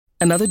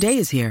Another day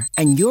is here,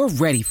 and you're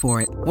ready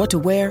for it. What to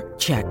wear?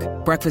 Check.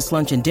 Breakfast,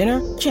 lunch, and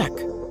dinner? Check.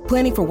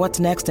 Planning for what's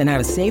next and how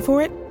to save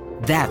for it?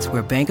 That's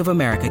where Bank of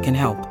America can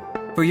help.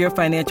 For your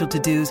financial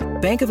to-dos,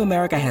 Bank of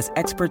America has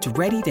experts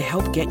ready to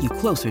help get you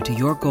closer to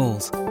your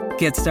goals.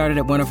 Get started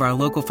at one of our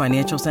local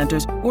financial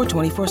centers or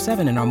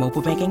 24/7 in our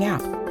mobile banking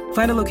app.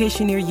 Find a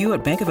location near you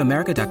at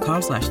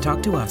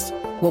bankofamerica.com/talktous.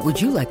 What would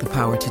you like the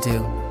power to do?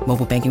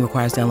 Mobile banking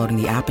requires downloading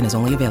the app and is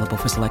only available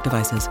for select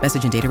devices.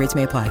 Message and data rates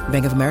may apply.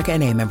 Bank of America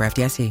N.A., member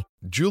FDIC.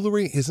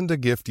 Jewelry isn't a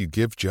gift you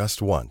give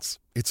just once.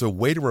 It's a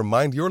way to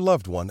remind your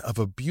loved one of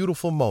a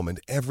beautiful moment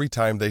every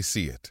time they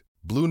see it.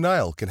 Blue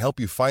Nile can help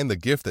you find the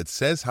gift that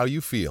says how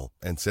you feel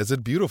and says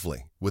it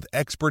beautifully, with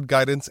expert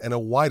guidance and a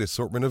wide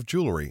assortment of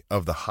jewelry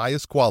of the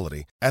highest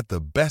quality at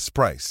the best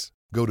price.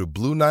 Go to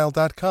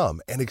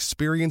BlueNile.com and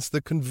experience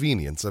the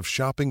convenience of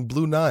shopping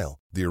Blue Nile,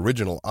 the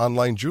original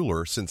online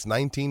jeweler since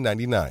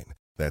 1999.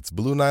 That's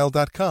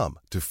BlueNile.com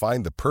to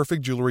find the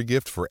perfect jewelry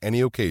gift for any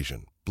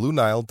occasion.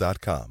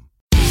 BlueNile.com.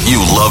 You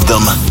love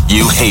them,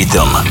 you hate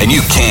them, and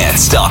you can't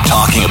stop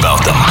talking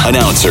about them.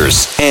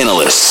 Announcers,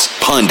 analysts,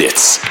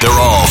 pundits, they're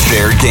all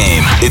fair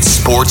game. It's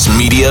Sports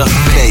Media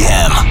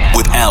Mayhem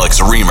with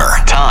Alex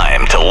Reamer.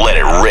 Time to let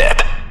it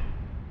rip.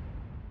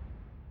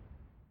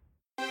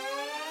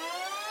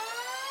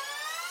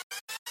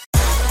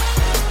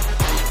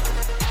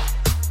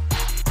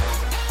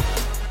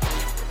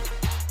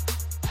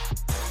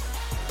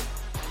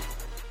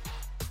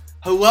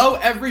 Hello,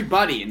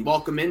 everybody, and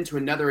welcome into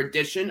another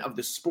edition of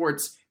the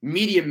Sports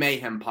Media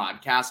Mayhem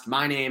podcast.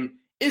 My name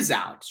is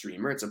Alex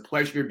Reamer. It's a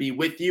pleasure to be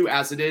with you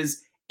as it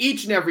is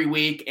each and every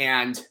week.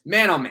 And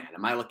man, oh man,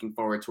 am I looking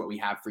forward to what we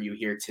have for you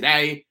here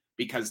today,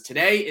 because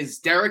today is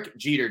Derek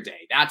Jeter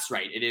Day. That's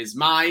right. It is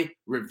my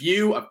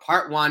review of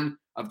part one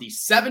of the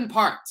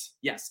 7-part,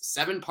 yes,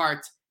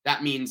 7-part,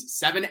 that means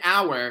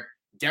 7-hour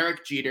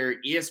Derek Jeter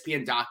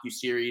ESPN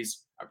docuseries,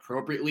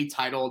 appropriately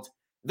titled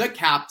The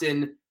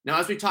Captain. Now,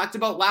 as we talked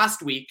about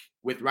last week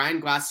with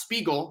Ryan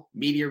Glass-Steagall,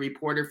 media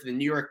reporter for the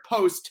New York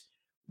Post,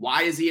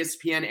 why is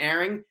ESPN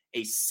airing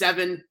a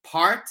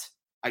 7-part,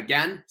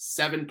 again,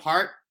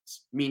 7-part,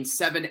 means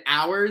 7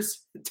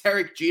 hours,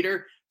 Derek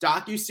Jeter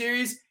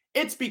docuseries?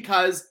 It's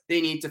because they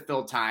need to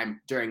fill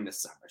time during the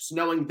summer. So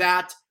knowing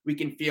that, we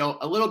can feel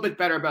a little bit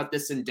better about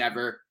this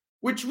endeavor,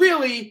 which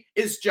really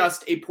is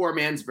just a poor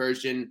man's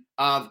version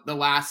of The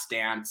Last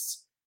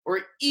Dance,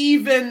 or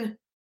even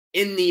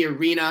In the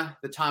Arena,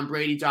 the Tom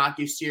Brady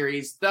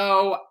docuseries,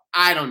 though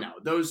I don't know.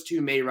 Those two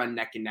may run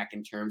neck and neck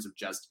in terms of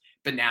just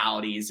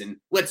banalities, and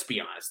let's be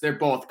honest, they're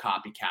both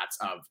copycats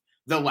of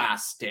The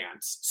Last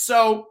Dance.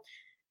 So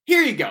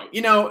here you go.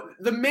 You know,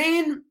 the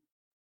main,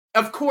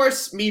 of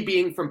course, me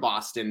being from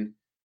Boston,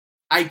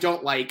 I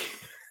don't like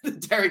the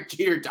Derek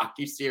Jeter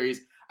docuseries.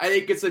 I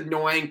think it's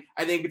annoying.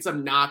 I think it's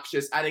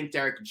obnoxious. I think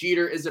Derek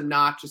Jeter is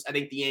obnoxious. I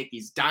think the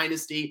Yankees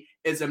dynasty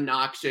is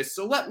obnoxious.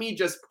 So let me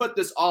just put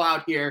this all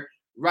out here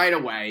right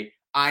away.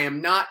 I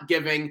am not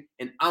giving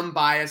an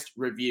unbiased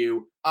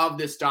review of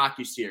this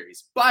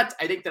docuseries, but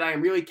I think that I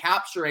am really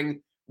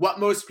capturing what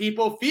most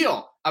people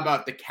feel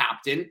about the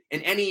captain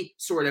in any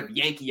sort of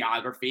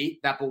Yankeeography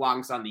that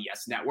belongs on the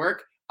Yes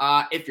Network.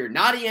 If you're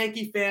not a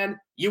Yankee fan,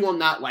 you will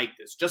not like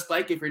this. Just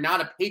like if you're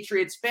not a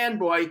Patriots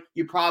fanboy,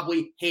 you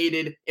probably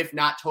hated, if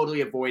not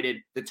totally avoided,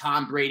 the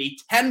Tom Brady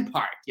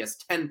 10-part, yes,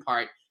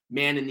 10-part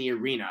Man in the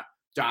Arena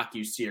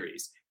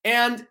docuseries.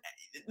 And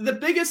the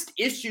biggest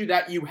issue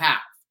that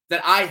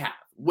I have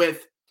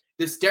with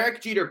this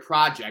Derek Jeter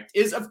project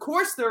is, of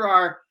course, there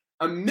are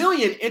a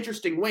million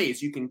interesting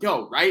ways you can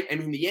go, right? I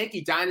mean, the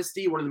Yankee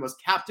dynasty, one of the most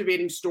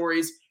captivating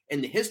stories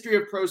in the history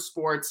of pro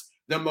sports,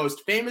 the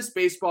most famous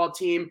baseball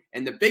team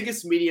and the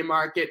biggest media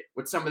market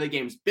with some of the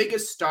game's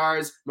biggest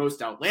stars,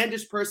 most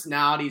outlandish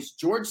personalities,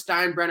 George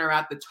Steinbrenner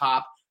at the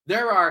top.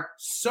 There are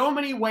so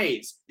many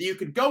ways that you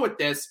could go with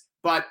this,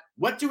 but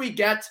what do we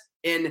get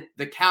in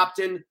The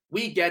Captain?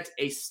 We get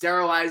a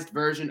sterilized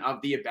version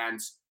of the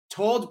events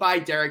told by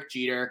Derek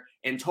Jeter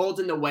and told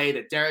in the way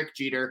that Derek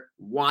Jeter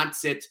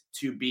wants it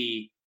to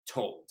be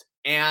told.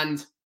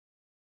 And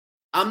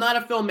I'm not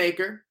a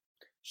filmmaker,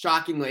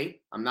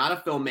 shockingly. I'm not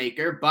a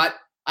filmmaker, but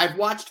I've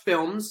watched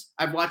films,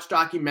 I've watched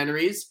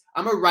documentaries,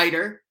 I'm a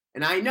writer,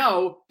 and I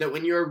know that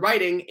when you're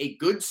writing a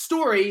good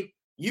story,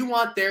 you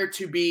want there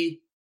to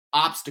be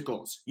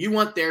obstacles. You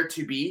want there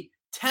to be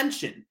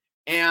tension.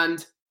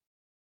 And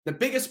the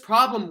biggest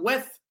problem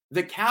with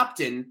The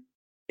Captain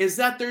is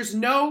that there's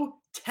no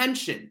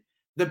tension.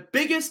 The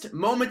biggest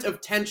moment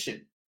of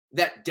tension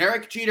that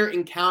Derek Jeter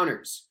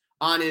encounters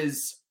on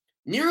his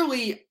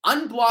nearly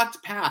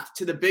unblocked path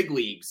to the big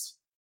leagues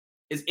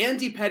is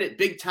Andy Pettitte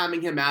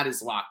big-timing him at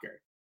his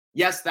locker.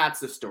 Yes, that's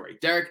the story.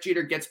 Derek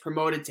Jeter gets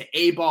promoted to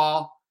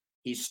A-ball.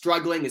 He's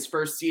struggling his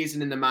first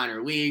season in the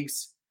minor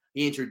leagues.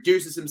 He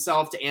introduces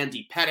himself to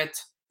Andy Pettitte,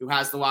 who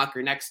has the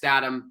locker next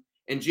at him,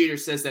 and Jeter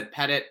says that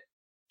Pettitte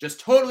just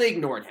totally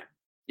ignored him.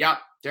 Yep,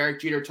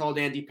 Derek Jeter told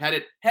Andy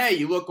Pettitte, "Hey,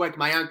 you look like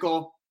my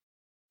uncle."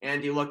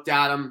 Andy looked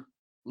at him,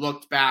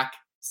 looked back,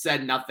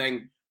 said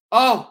nothing.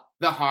 Oh,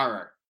 the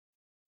horror.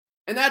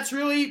 And that's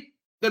really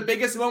the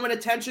biggest moment of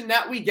tension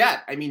that we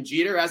get. I mean,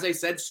 Jeter, as I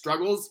said,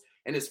 struggles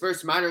in his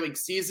first minor league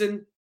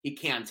season. He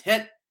can't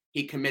hit.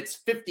 He commits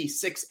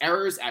 56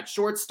 errors at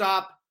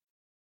shortstop.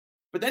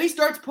 But then he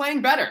starts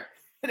playing better.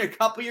 And a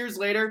couple years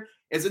later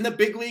is in the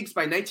big leagues.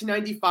 By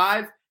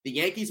 1995, the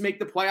Yankees make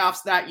the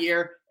playoffs that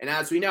year. And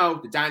as we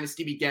know, the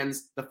dynasty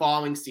begins the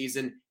following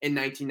season in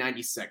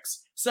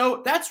 1996.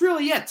 So that's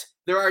really it.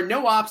 There are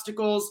no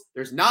obstacles.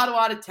 There's not a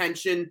lot of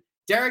tension.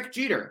 Derek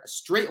Jeter, a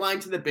straight line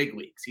to the big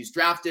leagues. He's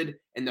drafted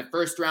in the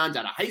first round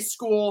out of high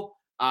school.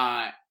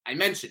 I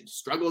mentioned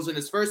struggles in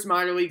his first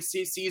minor league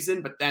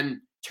season, but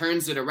then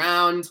turns it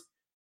around.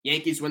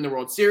 Yankees win the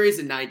World Series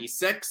in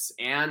 96,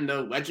 and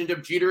the legend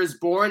of Jeter is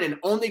born and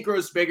only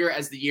grows bigger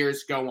as the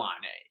years go on.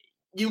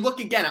 You look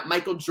again at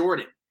Michael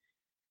Jordan.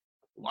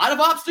 A lot of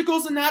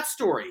obstacles in that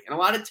story and a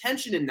lot of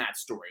tension in that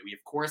story. We,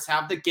 of course,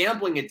 have the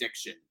gambling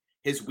addiction,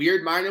 his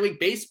weird minor league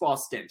baseball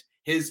stint,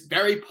 his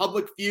very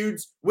public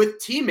feuds with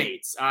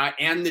teammates,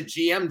 and the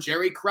GM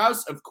Jerry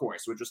Krause, of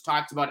course, which was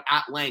talked about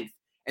at length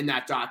in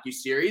that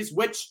docuseries,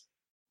 which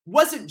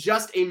wasn't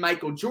just a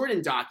Michael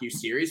Jordan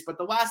docuseries, but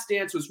The Last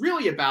Dance was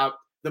really about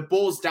the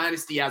Bulls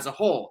dynasty as a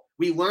whole.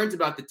 We learned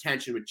about the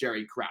tension with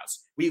Jerry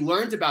Krause. We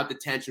learned about the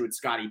tension with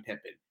Scottie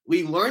Pippen.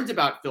 We learned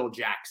about Phil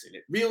Jackson.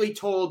 It really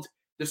told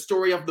the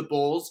story of the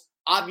Bulls.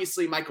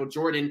 Obviously, Michael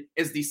Jordan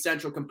is the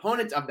central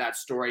component of that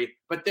story,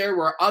 but there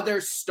were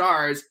other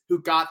stars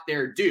who got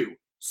their due.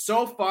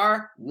 So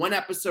far, one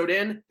episode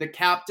in, the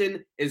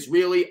captain is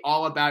really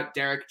all about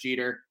Derek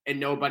Jeter and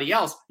nobody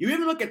else. You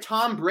even look at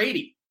Tom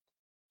Brady.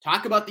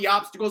 Talk about the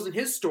obstacles in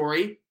his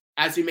story.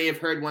 As you may have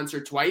heard once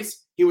or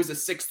twice, he was a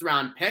 6th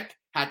round pick,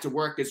 had to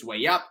work his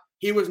way up.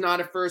 He was not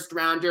a first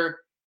rounder.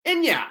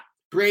 And yeah,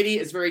 Brady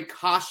is very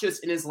cautious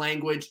in his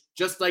language,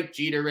 just like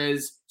Jeter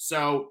is.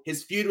 So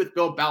his feud with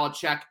Bill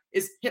Belichick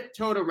is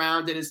tiptoed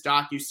around in his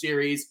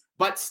docuseries.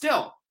 But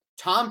still,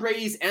 Tom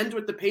Brady's end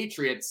with the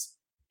Patriots,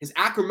 his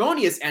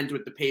acrimonious end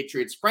with the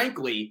Patriots,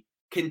 frankly,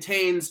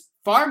 contains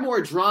far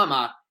more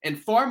drama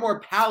and far more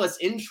palace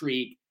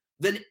intrigue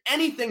than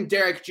anything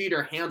Derek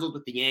Jeter handled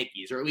with the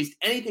Yankees, or at least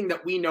anything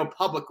that we know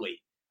publicly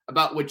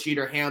about what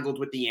Jeter handled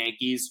with the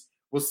Yankees.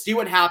 We'll see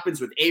what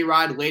happens with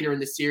A-Rod later in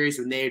the series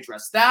when they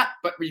address that,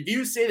 but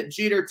reviews say that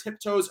Jeter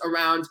tiptoes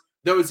around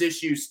those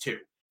issues too.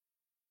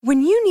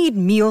 When you need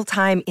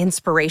mealtime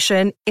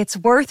inspiration, it's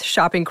worth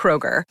shopping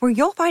Kroger, where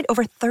you'll find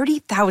over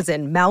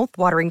 30,000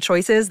 mouth-watering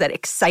choices that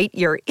excite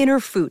your inner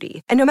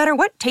foodie. And no matter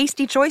what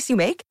tasty choice you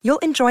make, you'll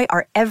enjoy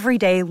our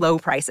everyday low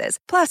prices,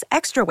 plus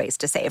extra ways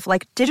to save,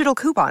 like digital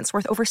coupons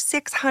worth over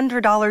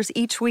 $600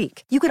 each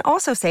week. You can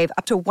also save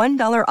up to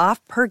 $1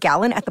 off per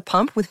gallon at the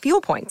pump with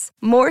fuel points.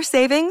 More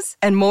savings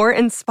and more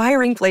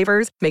inspiring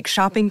flavors make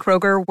shopping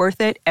Kroger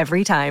worth it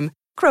every time.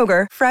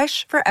 Kroger,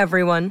 fresh for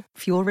everyone.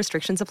 Fuel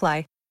restrictions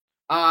apply.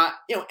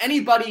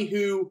 Anybody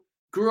who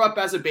grew up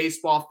as a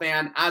baseball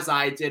fan, as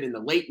I did in the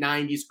late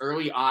 90s,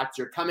 early aughts,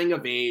 you're coming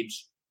of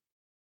age,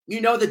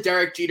 you know the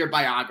Derek Jeter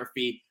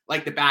biography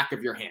like the back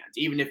of your hand,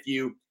 even if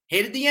you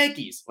hated the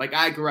Yankees like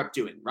I grew up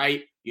doing,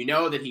 right? You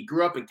know that he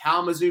grew up in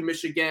Kalamazoo,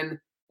 Michigan,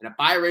 in a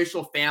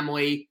biracial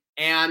family,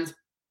 and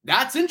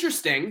that's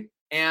interesting,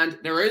 and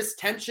there is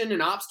tension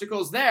and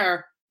obstacles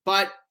there,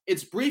 but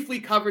it's briefly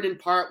covered in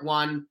part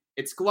one.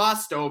 It's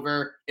glossed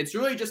over. It's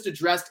really just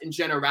addressed in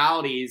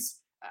generalities.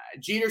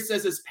 Jeter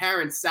says his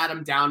parents sat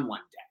him down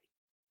one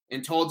day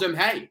and told him,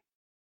 hey,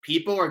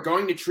 people are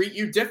going to treat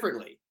you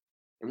differently.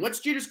 And what's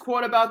Jeter's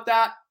quote about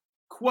that?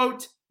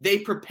 Quote, they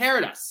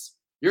prepared us.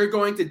 You're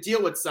going to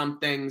deal with some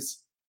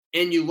things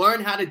and you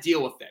learn how to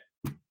deal with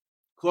it.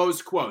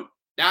 Close quote.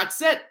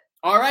 That's it.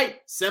 All right.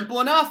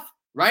 Simple enough,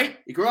 right?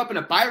 You grew up in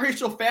a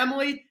biracial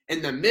family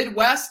in the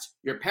Midwest.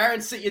 Your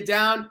parents sit you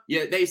down.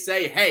 They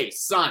say, hey,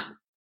 son,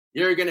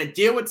 you're going to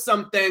deal with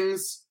some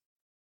things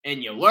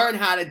and you learn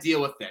how to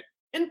deal with it.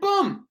 And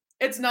boom,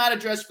 it's not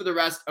addressed for the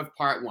rest of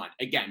part one.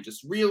 Again,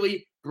 just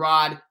really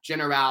broad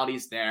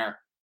generalities there.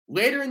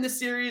 Later in the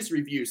series,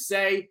 reviews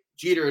say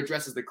Jeter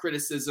addresses the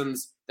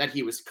criticisms that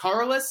he was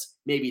colorless.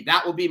 Maybe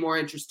that will be more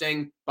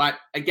interesting. But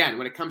again,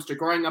 when it comes to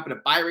growing up in a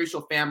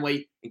biracial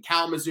family in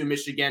Kalamazoo,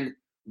 Michigan,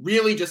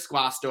 really just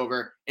glossed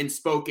over and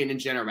spoken in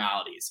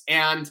generalities.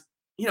 And,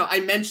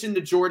 I mentioned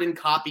the Jordan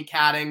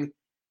copycatting.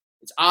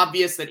 It's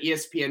obvious that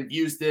ESPN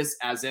views this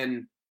as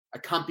an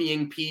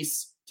accompanying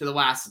piece to The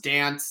Last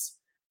Dance.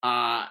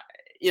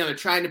 They're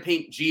trying to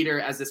paint Jeter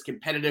as this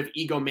competitive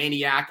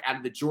egomaniac out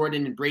of the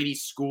Jordan and Brady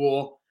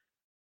school.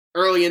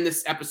 Early in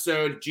this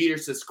episode, Jeter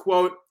says,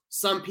 quote,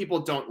 some people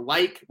don't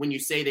like when you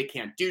say they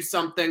can't do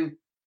something.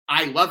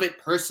 I love it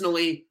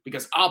personally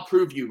because I'll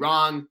prove you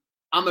wrong.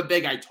 I'm a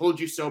big I told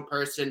you so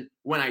person.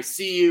 When I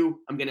see you,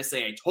 I'm going to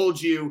say I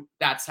told you.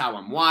 That's how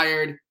I'm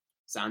wired.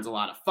 Sounds a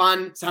lot of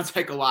fun. Sounds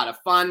like a lot of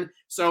fun.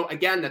 So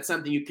again, that's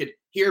something you could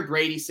hear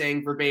Brady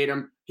saying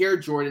verbatim, hear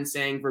Jordan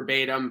saying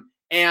verbatim.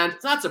 And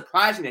it's not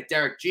surprising that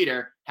Derek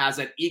Jeter has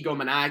an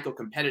egomaniacal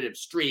competitive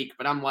streak,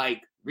 but I'm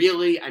like,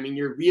 really? I mean,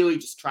 you're really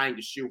just trying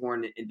to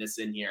shoehorn this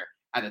in here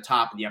at the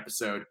top of the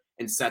episode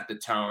and set the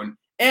tone.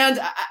 And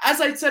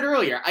as I said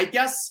earlier, I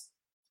guess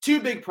two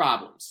big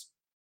problems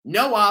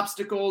no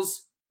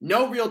obstacles,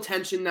 no real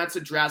tension that's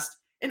addressed.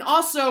 And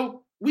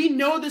also, we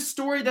know the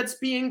story that's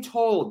being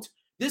told.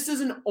 This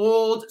is an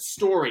old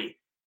story.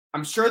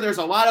 I'm sure there's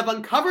a lot of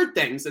uncovered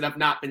things that have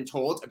not been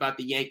told about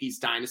the Yankees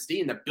dynasty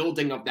and the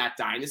building of that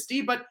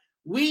dynasty, but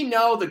we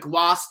know the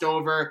glossed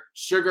over,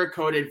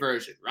 sugar-coated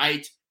version,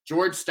 right?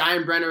 George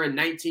Steinbrenner in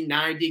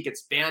 1990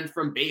 gets banned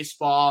from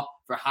baseball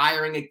for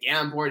hiring a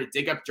gambler to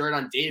dig up dirt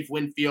on Dave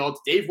Winfield.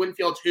 Dave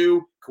Winfield,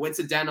 who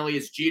coincidentally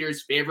is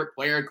Jeter's favorite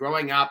player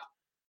growing up.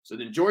 So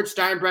then George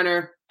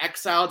Steinbrenner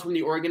exiled from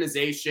the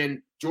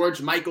organization.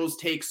 George Michaels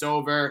takes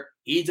over.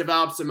 He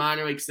develops a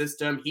minor league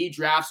system. He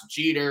drafts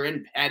Jeter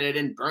and Pettit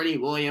and Bernie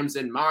Williams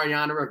and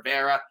Mariano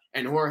Rivera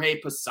and Jorge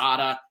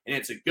Posada. And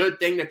it's a good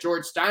thing that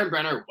George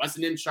Steinbrenner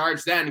wasn't in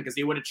charge then, because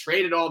he would have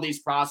traded all these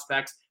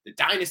prospects. The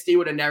dynasty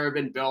would have never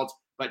been built.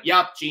 But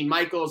yep, Gene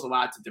Michaels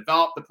allowed to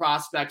develop the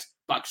prospects.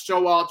 Buck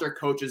Showalter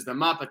coaches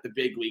them up at the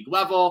big league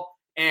level.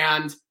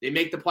 And they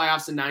make the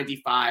playoffs in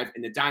 95,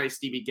 and the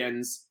dynasty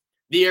begins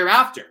the year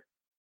after.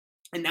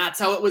 And that's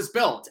how it was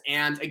built.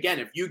 And again,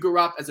 if you grew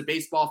up as a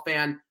baseball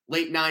fan,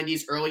 late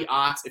 90s, early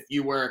aughts, if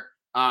you were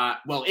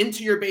well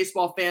into your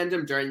baseball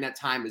fandom during that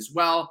time as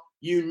well,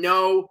 you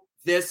know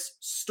this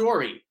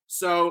story.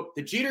 So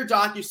the Jeter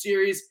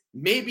docuseries,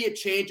 maybe it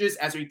changes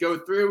as we go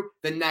through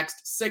the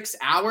next 6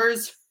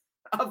 hours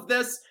of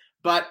this,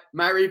 but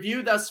my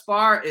review thus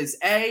far is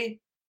A,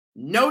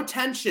 no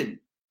tension,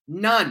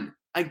 none.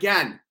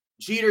 Again,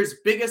 Jeter's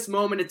biggest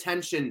moment of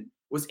tension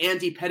was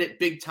Andy Pettit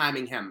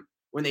big-timing him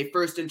when they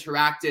first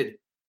interacted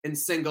in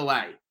single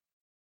A.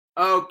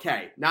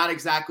 Okay, not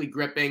exactly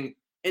gripping.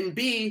 And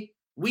B,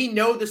 we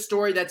know the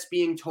story that's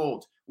being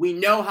told. We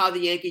know how the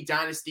Yankee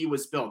dynasty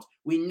was built.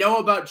 We know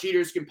about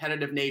Jeter's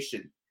competitive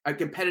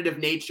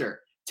nature.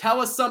 Tell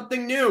us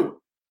something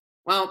new.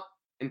 Well,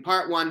 in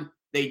part one,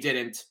 they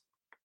didn't.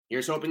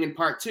 Here's hoping in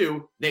part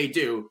two, they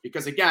do,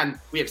 because again,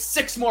 we have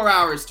 6 more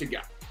hours to go.